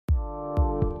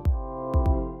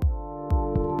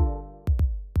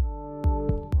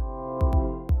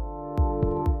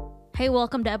Hey,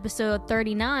 welcome to episode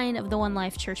 39 of the One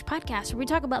Life Church podcast, where we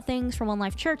talk about things from One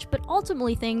Life Church, but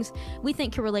ultimately things we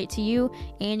think can relate to you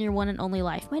and your one and only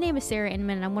life. My name is Sarah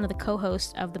Inman, and I'm one of the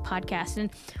co-hosts of the podcast. And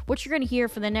what you're going to hear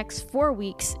for the next 4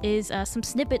 weeks is some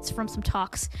snippets from some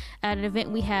talks at an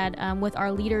event we had with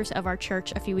our leaders of our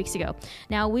church a few weeks ago.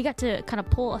 Now, we got to kind of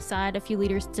pull aside a few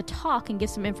leaders to talk and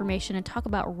get some information and talk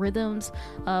about rhythms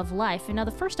of life. And now the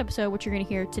first episode, what you're going to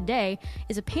hear today,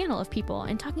 is a panel of people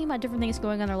and talking about different things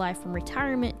going on in their life, from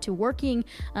retirement to working,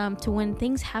 to when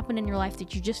things happen in your life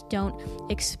that you just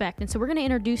don't expect. And so we're going to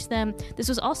introduce them. This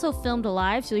was also filmed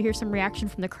live, so you'll hear some reaction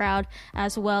from the crowd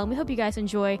as well. And we hope you guys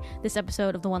enjoy this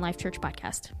episode of the One Life Church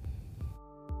podcast.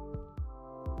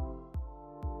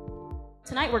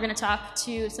 Tonight we're going to talk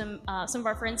to some of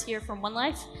our friends here from One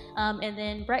Life. And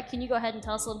then Brett, can you go ahead and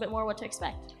tell us a little bit more what to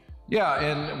expect? Yeah,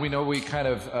 and we know we kind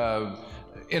of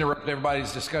interrupt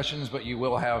everybody's discussions, but you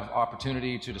will have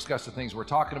opportunity to discuss the things we're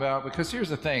talking about. Because here's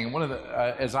the thing: one of the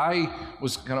as I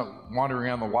was kind of wandering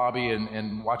around the lobby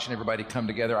and watching everybody come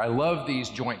together, I love these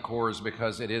joint cores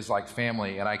because it is like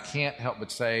family, and I can't help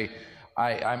but say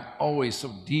I'm always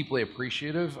so deeply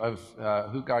appreciative of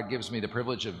who God gives me the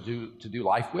privilege of to do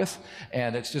life with,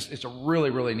 and it's a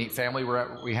really neat family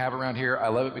we have around here. I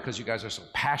love it because you guys are so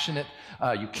passionate.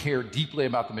 You care deeply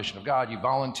about the mission of God. You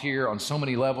volunteer on so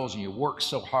many levels, and you work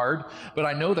so hard. But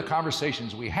I know the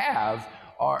conversations we have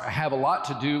a lot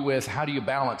to do with how do you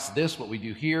balance this, what we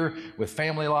do here, with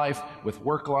family life, with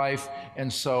work life.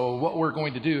 And so what we're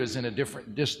going to do is in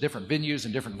different venues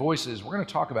and different voices, we're going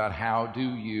to talk about how do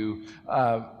you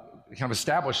kind of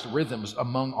establish the rhythms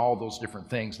among all those different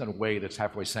things in a way that's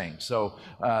halfway sane. So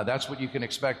that's what you can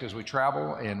expect as we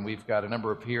travel. And we've got a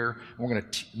number of people here.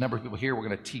 We're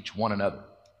going to teach one another.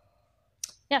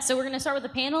 Yeah, so we're going to start with the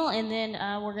panel, and then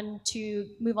we're going to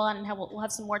move on and we'll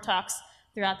have some more talks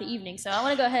throughout the evening. So I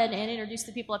want to go ahead and introduce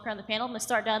the people up here on the panel. I'm going to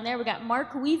start down there. We got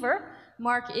Mark Weaver.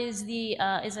 Mark is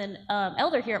an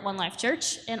elder here at One Life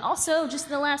Church, and also just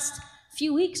in the last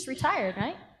few weeks retired,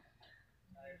 right?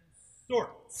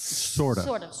 Sort of.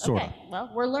 Okay, well,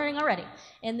 we're learning already.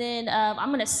 And then I'm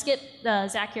going to skip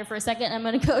Zach here for a second. I'm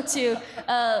going to go to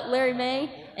Larry May.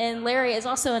 And Larry is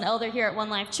also an elder here at One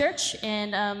Life Church,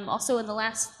 and also in the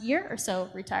last year or so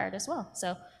retired as well.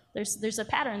 So there's a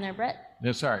pattern there, Brett.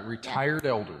 That's all right. Retired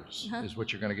elders is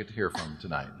what you're going to get to hear from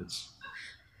tonight.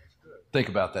 Think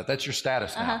about that. That's your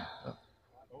status now.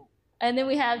 And then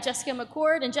we have Jessica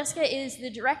McCord, and Jessica is the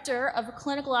director of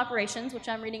clinical operations, which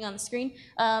I'm reading on the screen,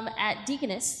 at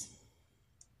Deaconess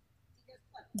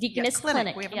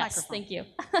Clinic. We have a yes, microphone. Thank you.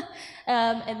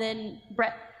 And then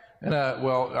Brett. And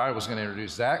well, I was going to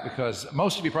introduce Zach because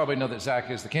most of you probably know that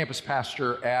Zach is the campus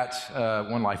pastor at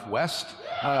One Life West.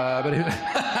 But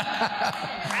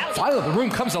finally, the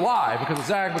room comes alive because of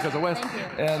Zach, because of West.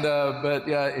 And but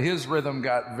his rhythm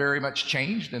got very much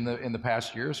changed in the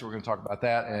past year, so we're going to talk about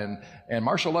that. And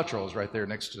Marshall Luttrell is right there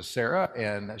next to Sarah,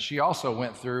 and she also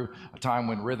went through a time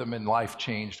when rhythm in life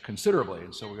changed considerably,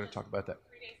 and so we're going to talk about that.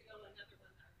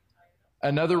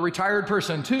 Another retired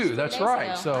person too. That's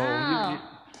right. So. Wow.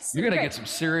 You're going to get some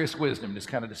serious wisdom just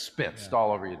kind of dispensed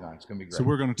all over you tonight. It's going to be great. So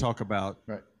we're going to talk about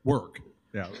work.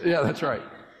 Yeah, that's right.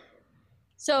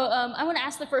 So I want to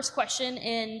ask the first question,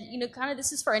 and kind of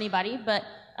this is for anybody, but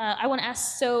I want to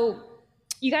ask. So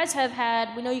you guys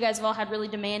we know you guys have all had really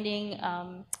demanding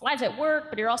lives at work,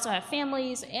 but you also have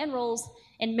families and roles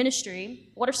in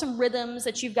ministry. What are some rhythms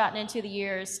that you've gotten into the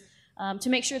years to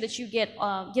make sure that you give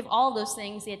all those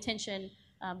things the attention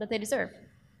that they deserve?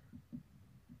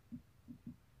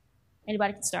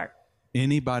 Anybody can start.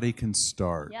 Anybody can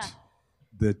start. Yeah.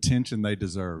 The attention they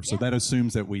deserve. So that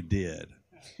assumes that we did.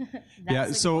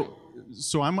 So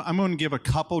I'm going to give a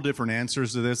couple different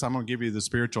answers to this. I'm going to give you the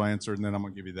spiritual answer, and then I'm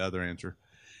going to give you the other answer.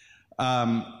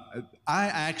 The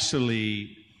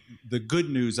good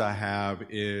news I have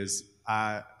is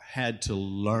I had to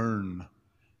learn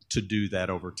to do that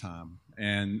over time.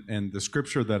 And the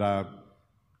scripture that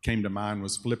came to mind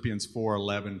was Philippians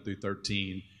 4:11 through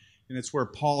 13. And it's where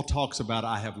Paul talks about,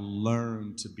 I have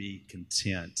learned to be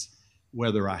content,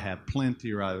 whether I have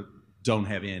plenty or I don't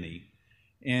have any.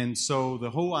 And so the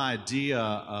whole idea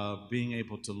of being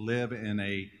able to live in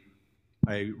a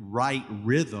right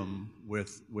rhythm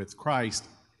with Christ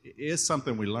is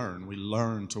something we learn. We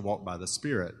learn to walk by the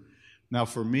Spirit. Now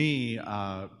for me,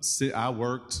 I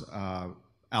worked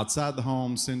outside the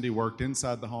home. Cindy worked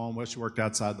inside the home. Well, she worked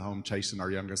outside the home, chasing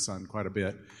our youngest son quite a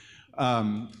bit.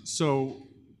 So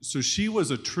she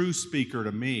was a true speaker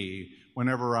to me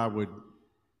whenever I would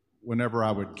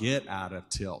get out of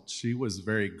tilt. She was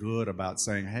very good about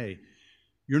saying, hey,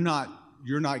 you're not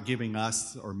you're not giving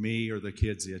us or me or the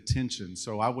kids the attention.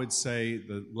 So I would say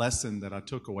the lesson that I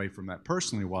took away from that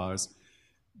personally was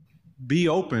be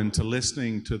open to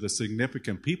listening to the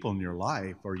significant people in your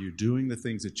life. Are you doing the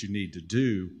things that you need to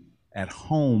do at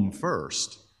home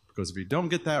first? Because if you don't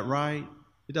get that right,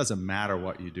 it doesn't matter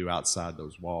what you do outside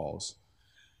those walls.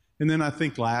 And then I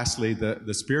think lastly,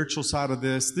 the spiritual side of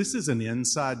this is an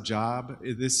inside job.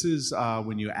 This is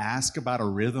when you ask about a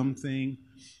rhythm thing,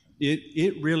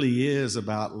 it really is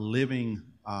about living,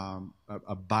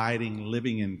 abiding,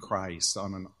 living in Christ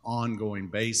on an ongoing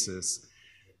basis.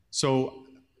 So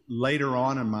later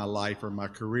on in my life or my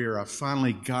career, I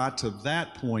finally got to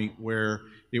that point where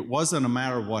it wasn't a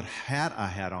matter of what hat I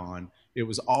had on. It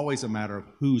was always a matter of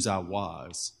whose I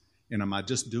was. And am I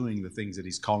just doing the things that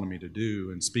he's calling me to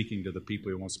do and speaking to the people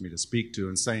he wants me to speak to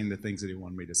and saying the things that he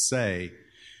wanted me to say?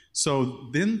 So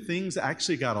then things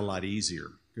actually got a lot easier.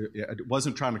 It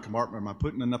wasn't trying to compartmentalize. Am I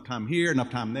putting enough time here, enough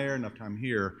time there, enough time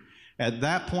here? At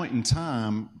that point in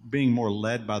time, being more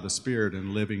led by the Spirit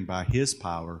and living by his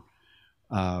power,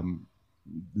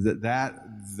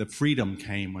 the freedom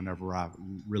came whenever I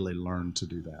really learned to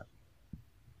do that.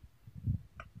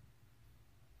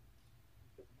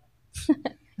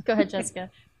 Go ahead,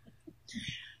 Jessica.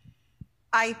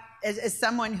 As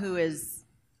someone who is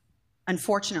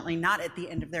unfortunately not at the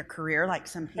end of their career like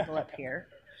some people up here,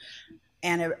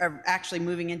 and are actually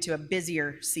moving into a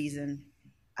busier season,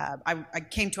 I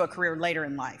came to a career later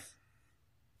in life.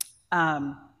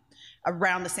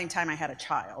 Around the same time I had a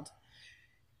child.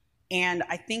 And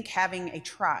I think having a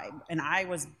tribe, and I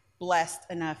was blessed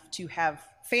enough to have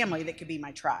family that could be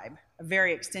my tribe, a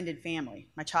very extended family.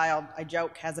 My child, I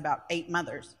joke, has about 8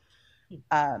 mothers.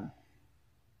 But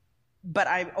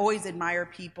I always admire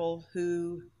people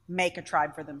who make a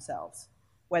tribe for themselves,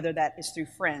 whether that is through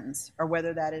friends or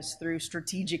whether that is through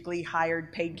strategically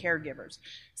hired paid caregivers,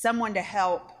 someone to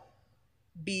help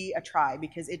be a tribe,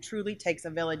 because it truly takes a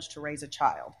village to raise a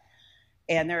child.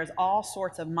 And there's all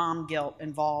sorts of mom guilt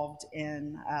involved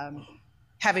in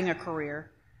having a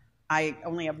career. I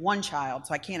only have 1 child,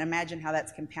 so I can't imagine how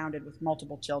that's compounded with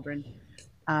multiple children.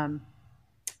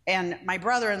 And my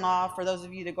brother-in-law, for those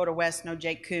of you that go to West know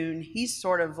Jake Kuhn, he's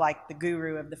sort of like the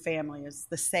guru of the family, is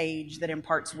the sage that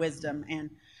imparts wisdom. And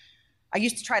I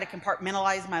used to try to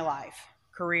compartmentalize my life,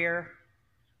 career,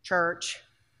 church,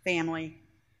 family.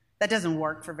 That doesn't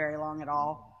work for very long at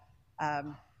all.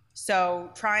 So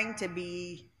trying to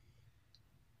be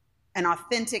an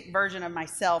authentic version of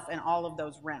myself in all of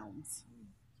those realms.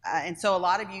 And so a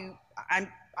lot of you,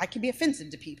 I can be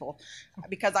offensive to people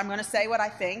because I'm going to say what I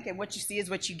think, and what you see is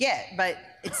what you get. But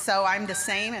it's so I'm the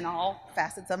same in all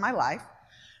facets of my life.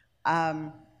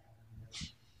 And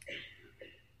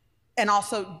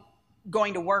also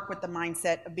going to work with the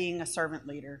mindset of being a servant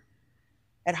leader.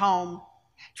 At home,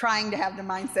 trying to have the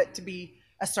mindset to be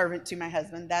a servant to my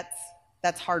husband,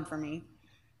 that's hard for me.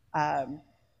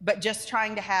 But just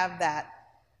trying to have that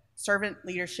servant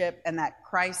leadership and that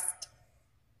Christ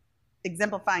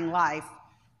exemplifying life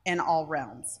in all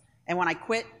realms. And when I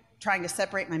quit trying to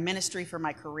separate my ministry from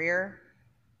my career,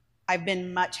 I've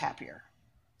been much happier.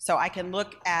 So I can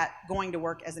look at going to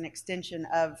work as an extension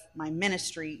of my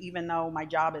ministry, even though my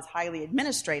job is highly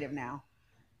administrative now.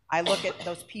 I look at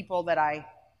those people that I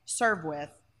serve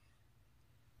with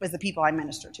as the people I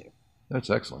minister to. That's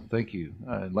excellent. Thank you.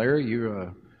 Larry,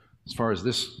 you, as far as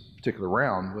this particular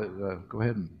round, go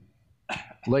ahead and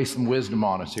lay some wisdom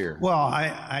on us here. Well,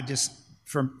 I just,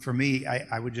 for me,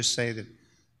 I would just say that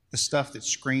the stuff that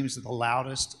screams the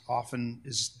loudest often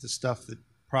is the stuff that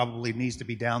probably needs to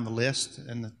be down the list,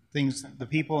 and the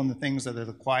people and the things that are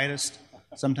the quietest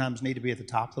sometimes need to be at the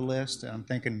top of the list. And I'm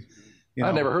thinking,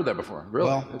 I've never heard that before. Really?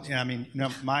 Well, yeah, I mean,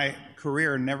 my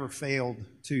career never failed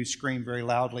to scream very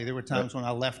loudly. There were times when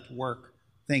I left work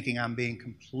thinking I'm being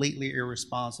completely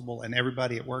irresponsible, and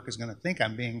everybody at work is going to think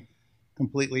I'm being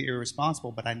completely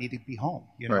irresponsible, but I need to be home,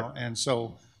 Right. And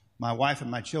so my wife and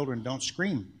my children don't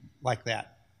scream like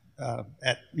that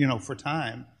for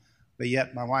time, but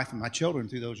yet my wife and my children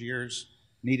through those years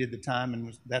needed the time,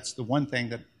 and that's the one thing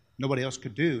that nobody else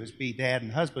could do, is be dad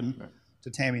and husband to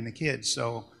Tammy and the kids.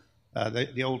 So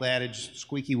the old adage,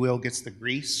 squeaky wheel gets the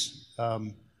grease.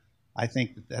 I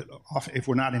think that if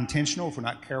we're not intentional, if we're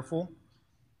not careful,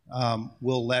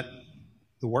 we'll let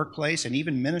the workplace and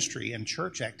even ministry and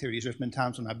church activities, there's been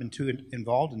times when I've been too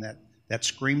involved in that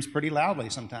screams pretty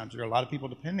loudly sometimes. There are a lot of people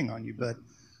depending on you,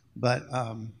 but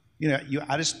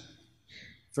I just,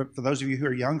 for those of you who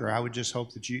are younger, I would just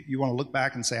hope that you want to look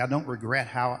back and say, I don't regret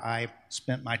how I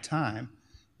spent my time.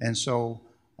 And so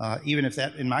even if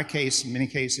that, in my case, in many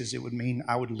cases, it would mean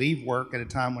I would leave work at a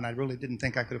time when I really didn't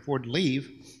think I could afford to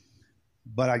leave.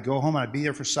 But I'd go home and I'd be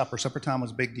there for supper. Supper time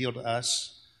was a big deal to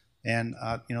us. And,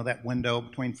 that window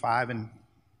between 5 and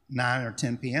 9 or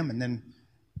 10 p.m. And then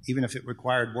even if it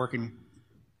required working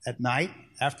at night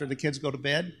after the kids go to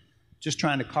bed, just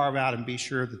trying to carve out and be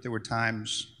sure that there were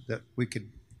times that we could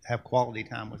have quality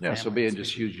time with family. So being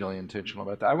just hugely intentional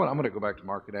about that. I'm going to go back to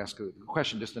Mark and ask a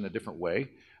question just in a different way.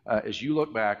 As you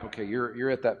look back, okay, you're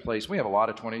at that place. We have a lot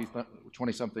of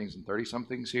 20-somethings and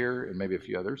 30-somethings here, and maybe a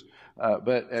few others.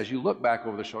 But as you look back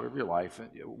over the shoulder of your life,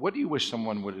 what do you wish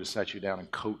someone would have sat you down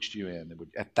and coached you in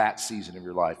at that season of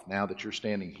your life? Now that you're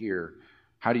standing here,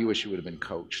 how do you wish you would have been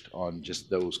coached on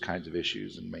just those kinds of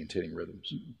issues and maintaining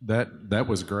rhythms? That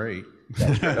was great.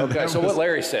 Okay, so what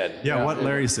Larry said. What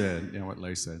Larry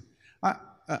said.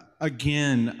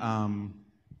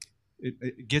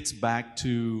 It gets back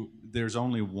to there's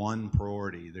only one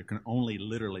priority. There can only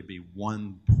literally be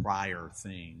one prior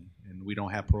thing, and we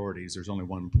don't have priorities. There's only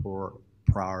one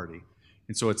priority,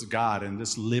 and so it's God and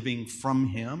just living from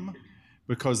Him,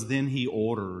 because then He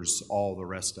orders all the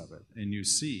rest of it. And you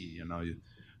see,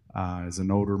 as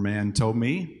an older man told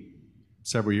me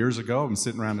several years ago, I'm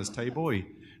sitting around his table. He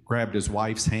grabbed his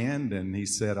wife's hand and he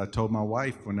said, "I told my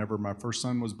wife whenever my first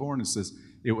son was born, it says,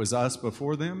 it was us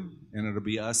before them, and it'll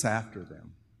be us after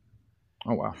them."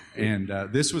 Oh, wow. And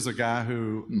this was a guy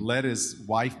who let his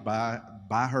wife by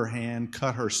her hand,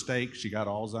 cut her steak. She got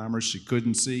Alzheimer's. She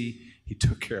couldn't see. He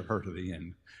took care of her to the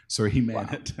end. So he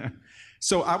meant it.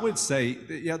 So I would say,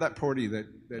 that priority that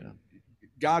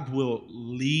God will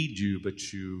lead you,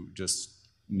 but you just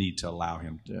need to allow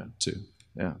Him to.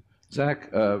 Yeah.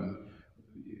 Zach,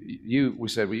 you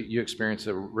experienced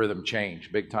a rhythm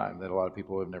change big time that a lot of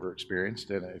people have never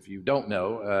experienced. And if you don't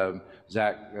know,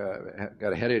 Zach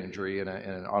got a head injury in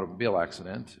an automobile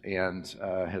accident and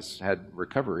has had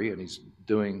recovery, and he's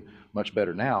doing much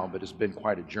better now, but it's been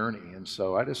quite a journey. And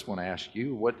so I just want to ask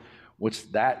you, what's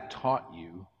that taught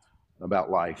you about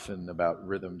life and about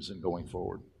rhythms and going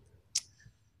forward?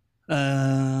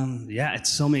 It's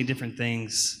so many different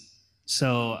things.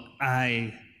 So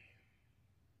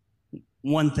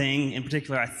one thing in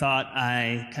particular, I thought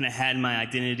I kind of had my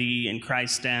identity in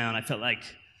Christ down. I felt like,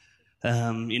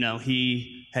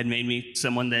 He had made me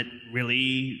someone that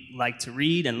really liked to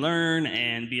read and learn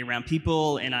and be around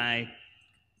people, and I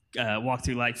walked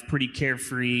through life pretty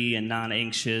carefree and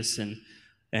non-anxious, and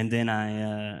then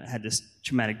I had this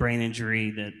traumatic brain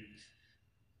injury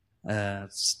that,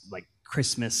 like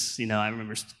Christmas, I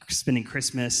remember spending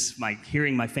Christmas,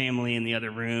 hearing my family in the other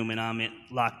room, and I'm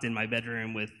locked in my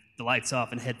bedroom with the lights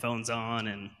off and headphones on,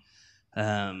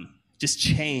 and just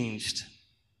changed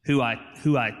who I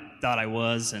thought I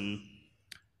was. And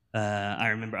I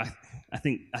remember, I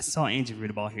think I saw Angie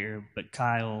Rudaball here, but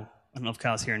Kyle, I don't know if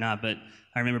Kyle's here or not, but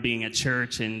I remember being at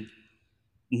church and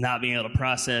not being able to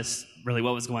process really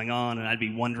what was going on, and I'd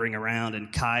be wandering around,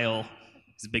 and Kyle,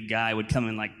 this big guy, would come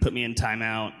and put me in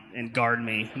timeout and guard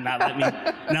me, and not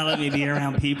let me be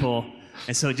around people.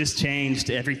 And so it just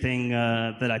changed everything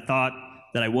that I thought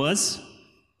that I was,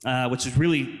 which was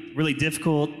really, really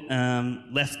difficult.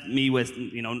 Left me with,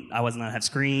 I was not have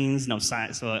screens,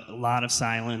 so a lot of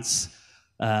silence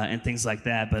and things like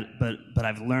that. But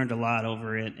I've learned a lot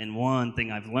over it. And one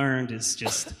thing I've learned is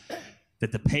just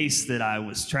that the pace that I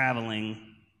was traveling,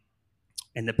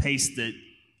 and the pace that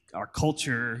our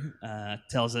culture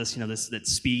tells us, that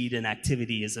speed and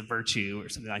activity is a virtue or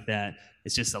something like that,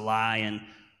 it's just a lie,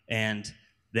 and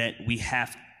that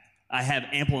I have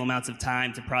ample amounts of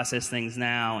time to process things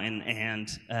now, and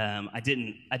I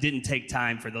didn't take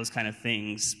time for those kind of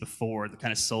things before, the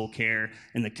kind of soul care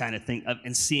and the kind of thing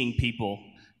and seeing people.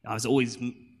 Felt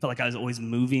like I was always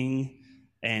moving,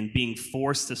 and being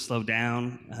forced to slow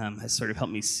down has sort of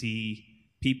helped me see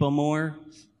people more,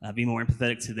 be more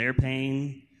empathetic to their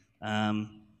pain.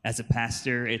 As a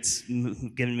pastor, it's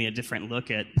given me a different look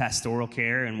at pastoral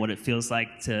care and what it feels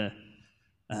like to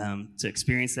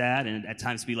experience that, and at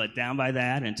times to be let down by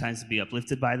that, and at times to be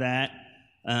uplifted by that.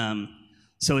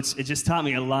 So it just taught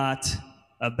me a lot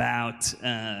about,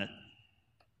 I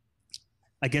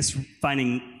guess,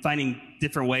 finding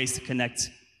different ways to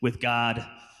connect with God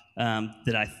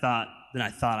that I thought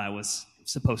I was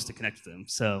supposed to connect with Him.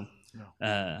 So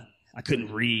I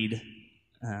couldn't read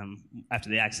after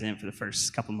the accident for the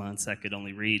first couple months. I could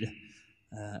only read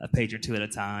a page or two at a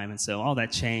time, and so all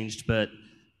that changed, but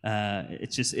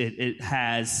it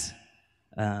has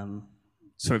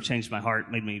sort of changed my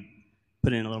heart, made me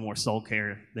put in a little more soul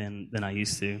care than I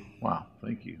used to. Wow,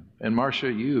 thank you. And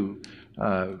Marcia,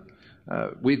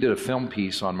 we did a film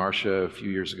piece on Marcia a few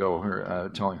years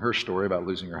ago, telling her story about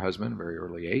losing her husband at a very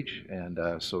early age, and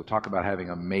so talk about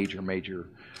having a major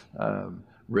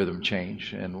rhythm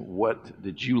change, and what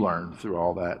did you learn through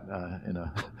all that?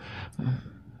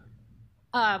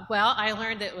 Well, I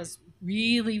learned it was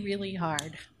really, really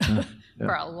hard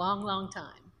for a long, long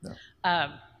time.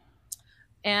 Yeah.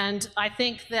 And I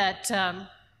think that,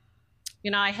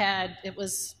 it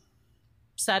was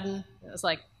sudden. It was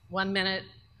like 1 minute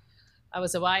I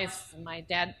was a wife, and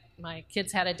my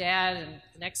kids had a dad, and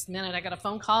the next minute I got a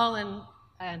phone call,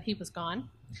 and he was gone.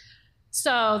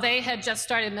 So they had just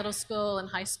started middle school and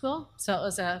high school, so it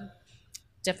was a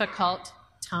difficult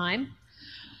time.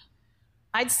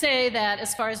 I'd say that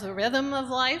as far as the rhythm of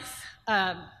life,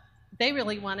 they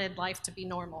really wanted life to be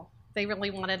normal. They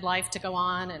really wanted life to go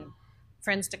on and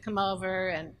friends to come over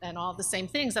and all the same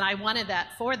things. And I wanted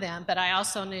that for them, but I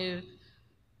also knew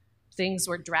things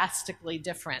were drastically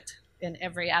different in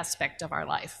every aspect of our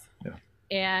life. Yeah.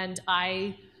 And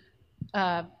I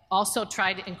also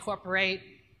tried to incorporate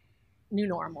new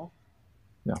normal,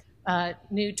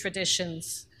 new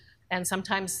traditions. And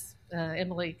sometimes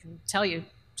Emily can tell you,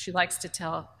 she likes to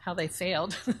tell how they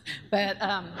failed, but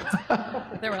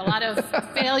there were a lot of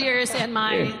failures in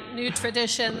my new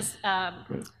traditions,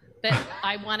 but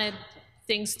I wanted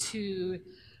things to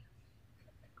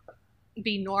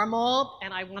be normal,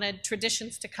 and I wanted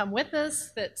traditions to come with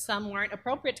us that some weren't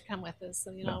appropriate to come with us.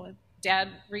 And, if Dad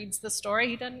reads the story,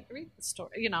 he doesn't read the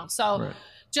story, So Right.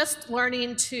 just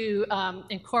learning to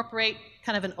incorporate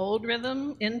kind of an old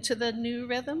rhythm into the new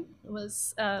rhythm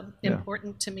was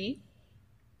important to me.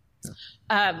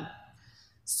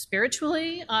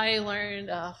 Spiritually, I learned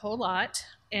a whole lot,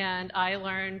 and I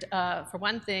learned, for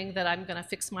one thing, that I'm going to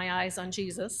fix my eyes on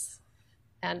Jesus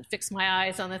and fix my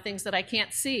eyes on the things that I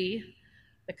can't see,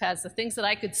 because the things that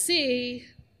I could see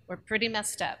were pretty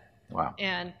messed up. Wow.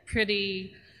 And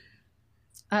pretty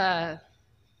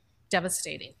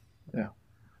devastating. Yeah.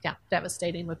 Yeah,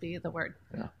 devastating would be the word.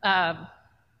 Yeah.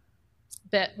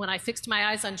 But when I fixed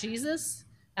my eyes on Jesus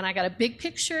and I got a big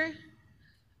picture,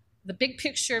 the big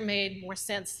picture made more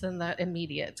sense than the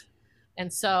immediate.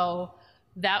 And so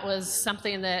that was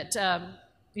something that,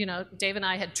 Dave and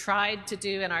I had tried to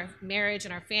do in our marriage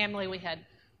and our family. We had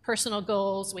personal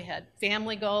goals, we had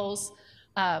family goals,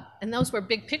 and those were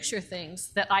big picture things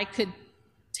that I could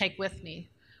take with me.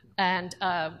 And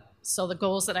so the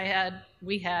goals that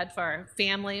we had for our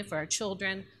family, for our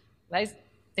children, they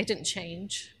didn't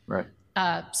change. Right.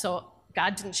 So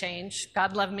God didn't change.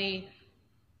 God loved me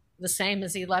the same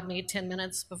as he loved me 10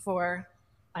 minutes before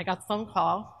I got the phone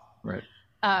call. Right.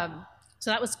 So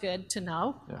that was good to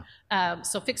know. Yeah.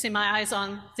 So fixing my eyes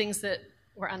on things that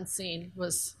were unseen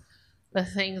was the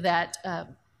thing that,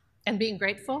 and being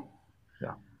grateful.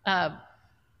 Yeah.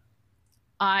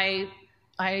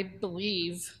 I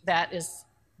believe that is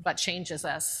what changes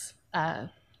us,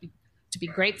 to be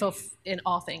grateful in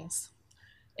all things.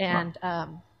 And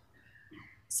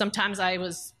sometimes I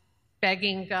was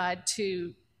begging God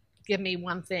to give me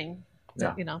one thing,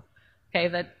 Yeah.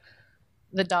 that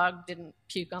the dog didn't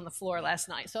puke on the floor last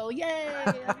night. So yay,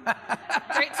 I'm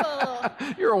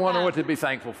grateful. You're wondering what to be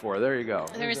thankful for. There you go.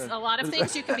 There's a lot of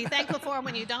things you can be thankful for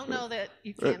when you don't know that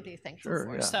you can be thankful Sure,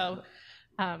 for. yeah. So,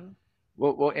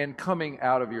 Well, and coming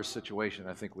out of your situation,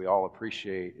 I think we all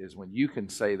appreciate is when you can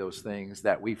say those things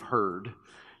that we've heard,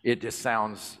 it just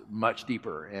sounds much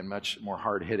deeper and much more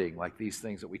hard-hitting. Like these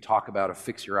things that we talk about of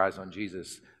fix your eyes on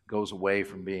Jesus goes away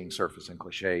from being surface and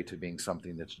cliche to being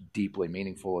something that's deeply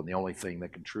meaningful and the only thing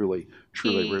that can truly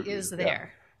he root you. is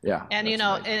there. Yeah. And, that's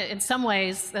amazing. in some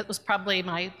ways, that was probably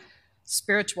my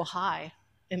spiritual high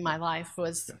in my life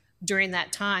was during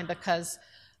that time, because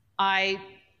I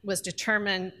was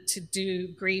determined to do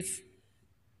grief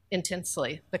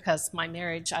intensely, because my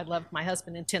marriage, I loved my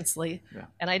husband intensely,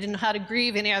 and I didn't know how to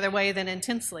grieve any other way than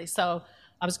intensely. So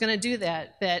I was going to do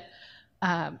that. But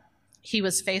he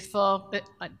was faithful, but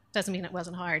it doesn't mean it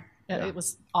wasn't hard. It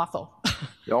was awful.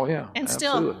 Oh, yeah. And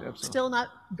Absolutely. still not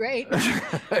great.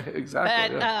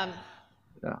 Exactly.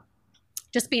 But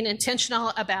just being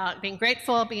intentional about being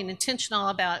grateful, being intentional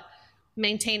about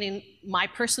maintaining my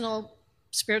personal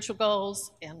spiritual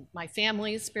goals and my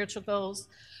family's spiritual goals.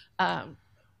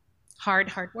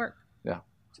 Hard work. Yeah,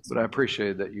 but I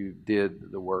appreciate that you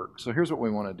did the work. So here's what we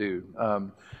want to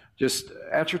do. Just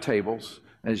at your tables,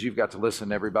 as you've got to listen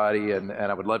to everybody, and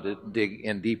I would love to dig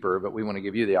in deeper, but we want to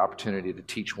give you the opportunity to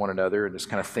teach one another and just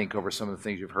kind of think over some of the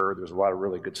things you've heard. There's a lot of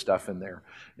really good stuff in there.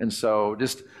 And so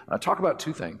just talk about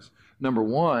two things. Number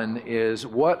one is,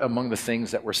 what among the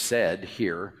things that were said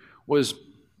here was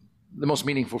the most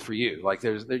meaningful for you? Like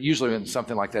there usually in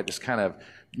something like that just kind of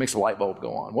makes a light bulb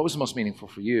go on. What was the most meaningful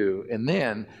for you? And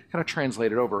then kind of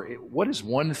translate it over. What is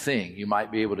one thing you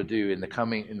might be able to do in the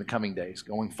coming days,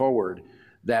 going forward,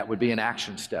 that would be an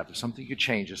action step. It's something you could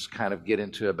change, just kind of get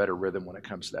into a better rhythm when it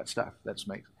comes to that stuff.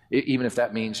 Even if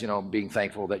that means, being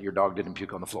thankful that your dog didn't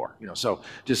puke on the floor. So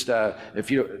just we're going to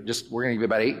give you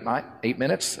about 8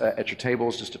 minutes at your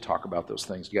tables just to talk about those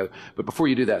things together. But before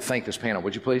you do that, thank this panel,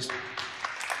 would you please?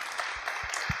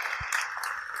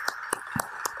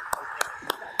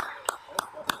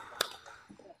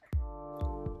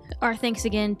 Our thanks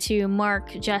again to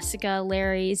Mark, Jessica,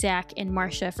 Larry, Zach, and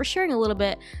Marcia for sharing a little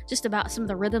bit just about some of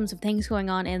the rhythms of things going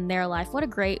on in their life. What a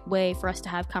great way for us to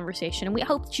have conversation. And we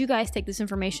hope that you guys take this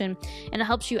information and it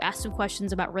helps you ask some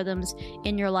questions about rhythms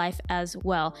in your life as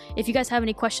well. If you guys have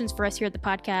any questions for us here at the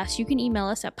podcast, you can email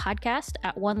us at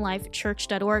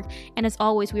podcast@onelifechurch.org. And as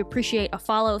always, we appreciate a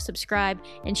follow, subscribe,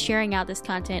 and sharing out this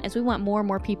content as we want more and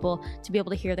more people to be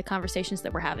able to hear the conversations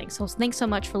that we're having. So thanks so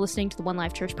much for listening to the One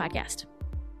Life Church podcast.